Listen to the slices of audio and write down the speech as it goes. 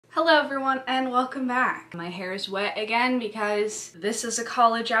Hello everyone and welcome back. My hair is wet again because this is a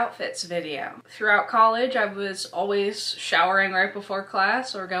college outfits video. Throughout college I was always showering right before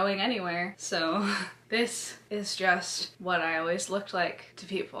class or going anywhere, so this is just what I always looked like to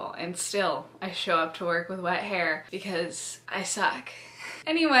people, and still I show up to work with wet hair because I suck.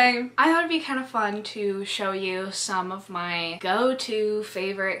 Anyway, I thought it'd be kind of fun to show you some of my go-to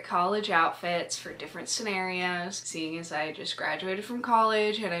favorite college outfits for different scenarios, seeing as I just graduated from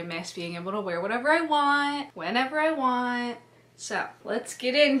college and I miss being able to wear whatever I want, whenever I want. So let's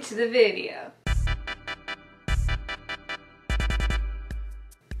get into the video.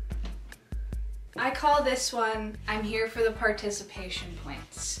 I call this one, I'm here for the participation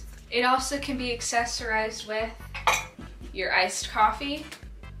points. It also can be accessorized with your iced coffee,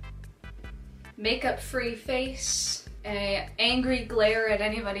 makeup-free face, an angry glare at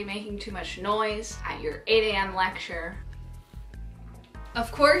anybody making too much noise at your 8 a.m. lecture. Of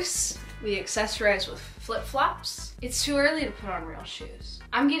course, we accessorize with flip-flops. It's too early to put on real shoes.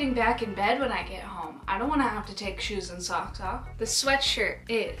 I'm getting back in bed when I get home. I don't want to have to take shoes and socks off. The sweatshirt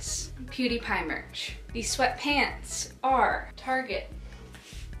is PewDiePie merch. The sweatpants are Target.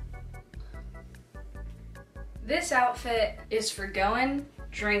 This outfit is for going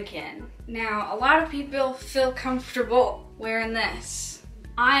drinking. Now, a lot of people feel comfortable wearing this.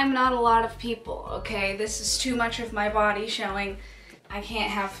 I am not a lot of people, okay? This is too much of my body showing. I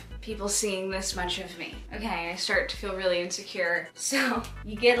can't have people seeing this much of me. Okay, I start to feel really insecure. So,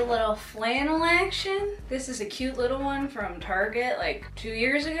 you get a little flannel action. This is a cute little one from Target like 2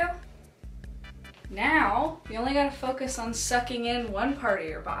 years ago. Now, you only gotta focus on sucking in one part of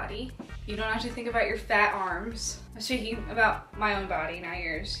your body. You don't have to think about your fat arms. I'm speaking about my own body, not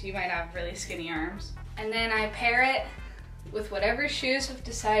yours. You might have really skinny arms. And then I pair it with whatever shoes have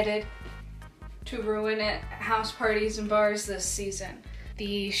decided to ruin it at house parties and bars this season.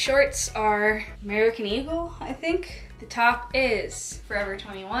 The shorts are American Eagle, I think. The top is Forever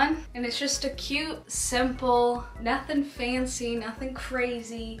 21, and it's just a cute, simple, nothing fancy, nothing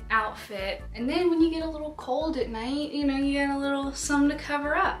crazy outfit. And then when you get a little cold at night, you know, you get a little something to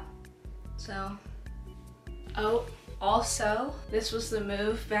cover up. So, oh, also, this was the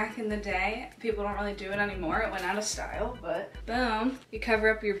move back in the day. People don't really do it anymore. It went out of style, but boom. You cover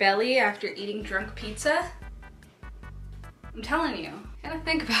up your belly after eating drunk pizza. I'm telling you, gotta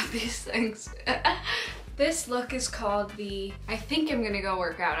think about these things. This look is called the, I think I'm gonna go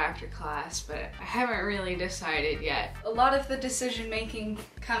work out after class, but I haven't really decided yet. A lot of the decision making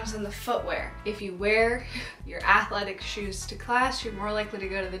comes in the footwear. If you wear your athletic shoes to class, you're more likely to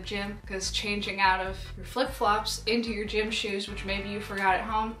go to the gym, because changing out of your flip-flops into your gym shoes, which maybe you forgot at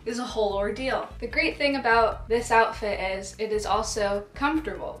home, is a whole ordeal. The great thing about this outfit is it is also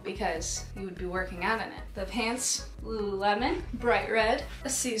comfortable because you would be working out in it. The pants, Lululemon, bright red, a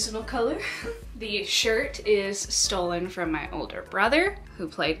seasonal color. The shirt is stolen from my older brother, who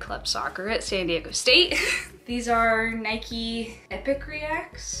played club soccer at San Diego State. These are Nike Epic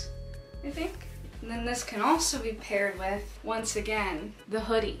Reacts, I think. And then this can also be paired with, once again, the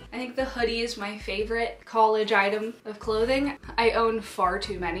hoodie. I think the hoodie is my favorite college item of clothing. I own far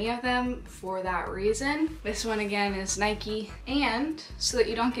too many of them for that reason. This one again is Nike, and so that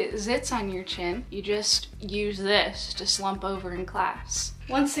you don't get zits on your chin, you just use this to slump over in class.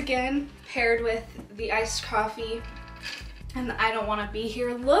 Once again, paired with the iced coffee and the I don't want to be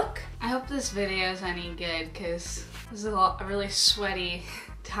here look. I hope this video is any good, because this is a really sweaty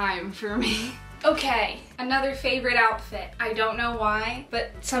time for me. Okay, another favorite outfit. I don't know why,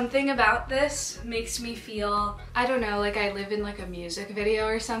 but something about this makes me feel, I don't know, like I live in like a music video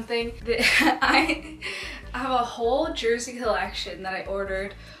or something. I have a whole jersey collection that I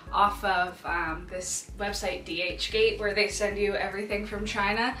ordered off of this website DHgate, where they send you everything from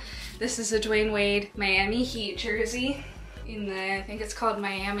China. This is a Dwayne Wade Miami Heat jersey in the, I think it's called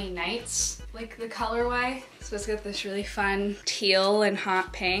Miami Nights, like the colorway. So it's got this really fun teal and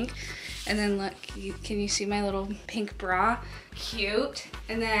hot pink. And then look, can you see my little pink bra? Cute.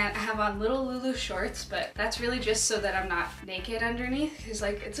 And then I have on little Lulu shorts, but that's really just so that I'm not naked underneath, because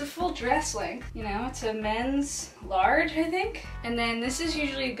like it's a full dress length, you know, it's a men's large, I think. And then this is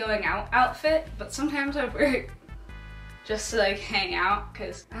usually a going out outfit, but sometimes I wear it just to like hang out,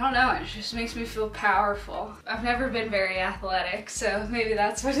 because I don't know, it just makes me feel powerful. I've never been very athletic, so maybe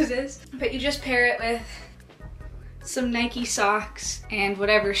that's what it is. But you just pair it with some Nike socks, and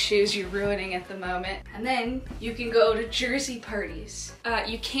whatever shoes you're ruining at the moment. And then you can go to jersey parties.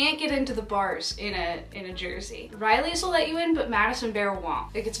 You can't get into the bars in a jersey. Riley's will let you in, but Madison Bear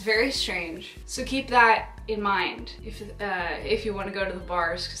won't. Like, it's very strange. So keep that in mind if you want to go to the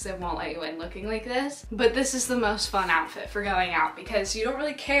bars, because they won't let you in looking like this. But this is the most fun outfit for going out because you don't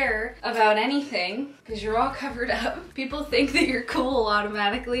really care about anything because you're all covered up. People think that you're cool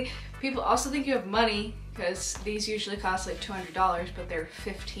automatically. People also think you have money because these usually cost like $200, but they're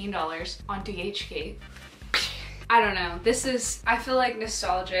 $15 on DHgate. I don't know. This is, I feel like,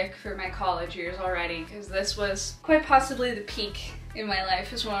 nostalgic for my college years already, because this was quite possibly the peak in my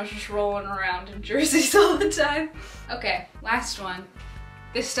life, is when I was just rolling around in jerseys all the time. Okay, last one.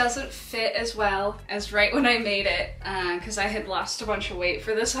 This doesn't fit as well as right when I made it, because I had lost a bunch of weight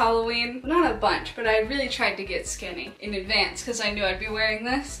for this Halloween. Not a bunch, but I really tried to get skinny in advance because I knew I'd be wearing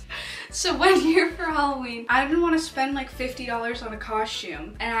this. So one year for Halloween, I didn't want to spend like $50 on a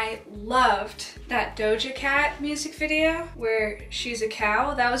costume, and I loved that Doja Cat music video where she's a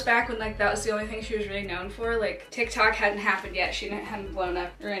cow. That was back when like that was the only thing she was really known for. Like TikTok hadn't happened yet. She hadn't blown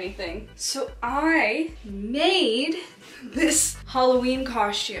up or anything. So I made this Halloween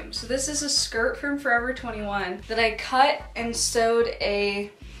costume. So this is a skirt from Forever 21 that I cut and sewed you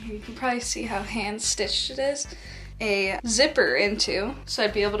can probably see how hand stitched it is, a zipper into, so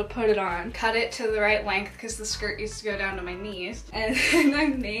I'd be able to put it on. Cut it to the right length because the skirt used to go down to my knees. And then I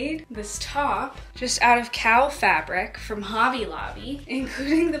made this top just out of cow fabric from Hobby Lobby,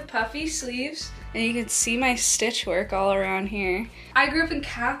 including the puffy sleeves. And you can see my stitch work all around here. I grew up in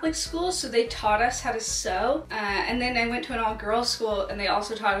Catholic school, so they taught us how to sew. And then I went to an all-girls school, and they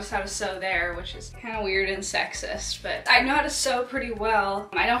also taught us how to sew there, which is kind of weird and sexist, but I know how to sew pretty well.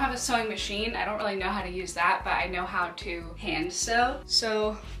 I don't have a sewing machine. I don't really know how to use that, but I know how to hand sew.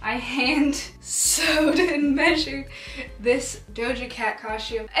 So I hand sewed and measured this Doja Cat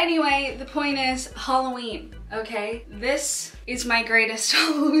costume. Anyway, the point is Halloween. Okay, this is my greatest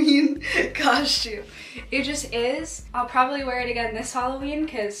Halloween costume. It just is. I'll probably wear it again this Halloween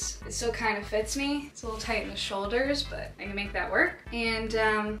because it still kind of fits me. It's a little tight in the shoulders, but I can make that work.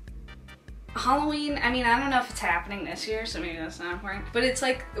 And Halloween, I mean, I don't know if it's happening this year, so maybe that's not important, but it's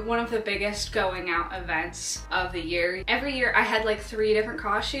like one of the biggest going out events of the year. Every year I had like 3 different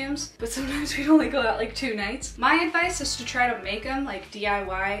costumes, but sometimes we'd only go out like 2 nights. My advice is to try to make them like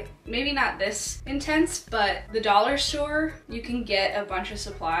DIY, maybe not this intense, but the dollar store, you can get a bunch of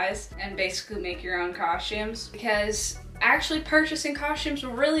supplies and basically make your own costumes, because actually purchasing costumes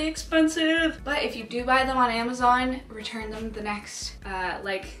are really expensive. But if you do buy them on Amazon, return them the next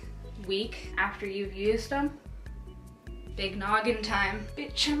week after you've used them. Big noggin time.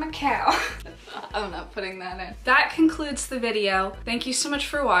 Bitch, I'm a cow. I'm not putting that in. That concludes the video. Thank you so much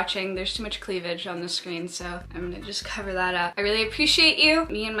for watching. There's too much cleavage on the screen, so I'm gonna just cover that up. I really appreciate you,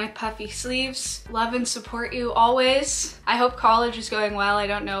 me and my puffy sleeves. Love and support you always. I hope college is going well. I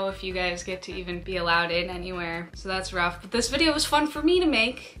don't know if you guys get to even be allowed in anywhere, so that's rough. But this video was fun for me to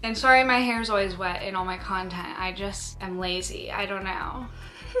make. And sorry my hair's always wet in all my content. I just am lazy. I don't know.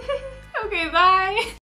 Okay, bye.